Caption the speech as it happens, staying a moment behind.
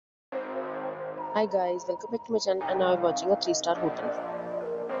Hi guys, welcome back to my channel and now I'm watching a 3-star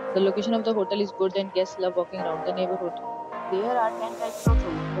hotel. The location of the hotel is good and guests love walking around the neighborhood. There are 10 types of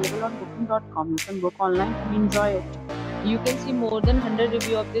rooms available on booking.com. You can book online and enjoy it. You can see more than 100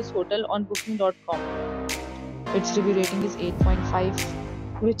 reviews of this hotel on booking.com. Its review rating is 8.5,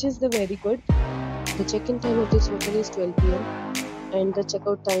 which is the very good. The check-in time of this hotel is 12 p.m. and the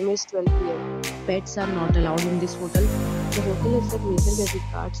checkout time is 12 p.m. Pets are not allowed in this hotel. The hotel accepts major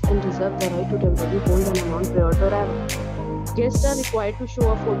debit cards and reserves the right to temporarily hold an amount prior to arrival. Guests are required to show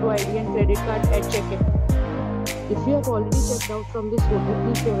a photo ID and credit card at check-in. If you have already checked out from this hotel,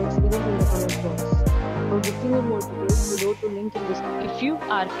 please share your experience in the comment box. For booking or more details, below to link in description. If you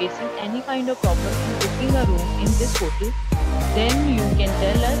are facing any kind of problem in booking a room in this hotel, then you can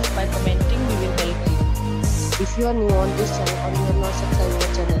tell us by commenting. We will help you. If you are new on this channel or you have not subscribed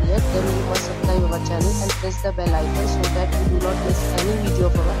our channel yet, then you must subscribe our channel and press the bell icon so that you do not miss any video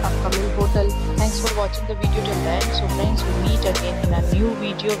of our upcoming hotel. Thanks for watching the video till the end. So friends, we meet again in a new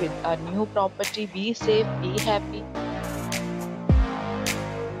video with a new property. Be safe, be happy.